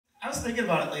was thinking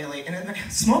about it lately, and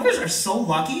smokers are so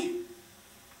lucky.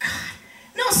 God.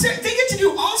 No, they get to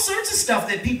do all sorts of stuff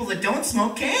that people that don't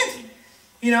smoke can't.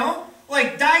 You know?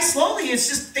 Like, die slowly, it's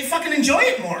just, they fucking enjoy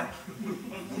it more.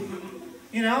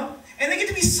 You know? And they get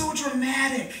to be so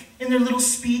dramatic in their little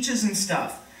speeches and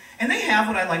stuff. And they have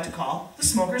what I like to call the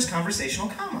smoker's conversational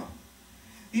comma.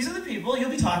 These are the people you'll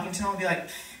be talking to and be like,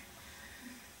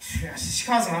 yeah, she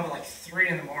calls them up at like 3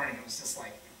 in the morning. It was just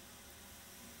like,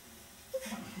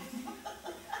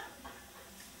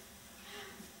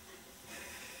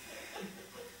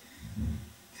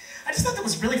 I just thought that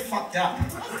was really fucked up.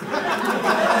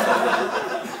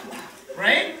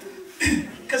 Right?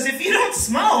 Because if you don't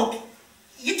smoke,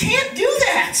 you can't do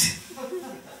that.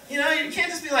 You know, you can't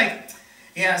just be like,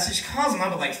 yeah, so she calls them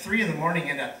up at like 3 in the morning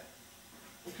and I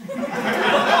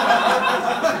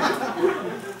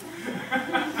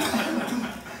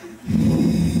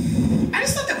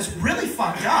just thought that was really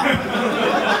fucked up.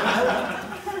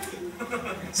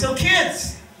 So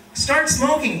kids, start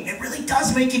smoking. It really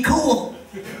does make you cool.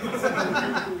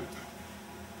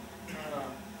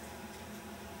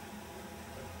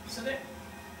 So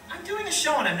I'm doing a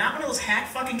show and I'm not one of those hack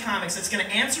fucking comics that's gonna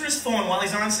answer his phone while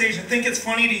he's on stage and think it's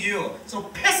funny to you. So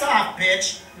piss off,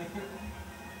 bitch.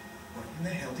 What in the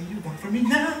hell do you want from me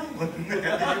now? What in the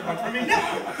hell do you want from me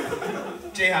now?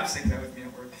 J-Hop sings that with me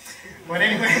at work. But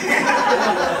anyway,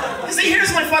 see,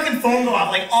 here's my fucking phone go off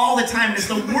like all the time. It's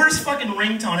the worst fucking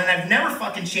ringtone, and I've never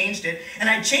fucking changed it. And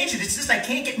I changed it. It's just I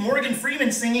can't get Morgan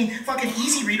Freeman singing fucking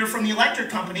Easy Reader from the electric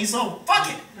company. So fuck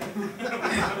it.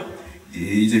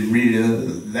 Easy Reader,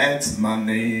 that's my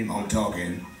name. I'm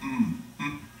talking.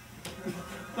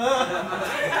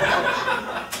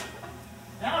 Now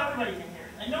everybody can hear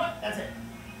it. And you know what? That's it.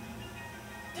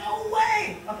 Go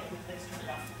away. Okay, let's turn it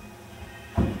off.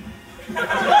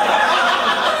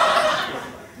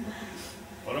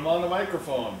 Put him on the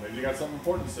microphone. Maybe you got something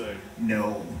important to say.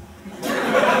 No.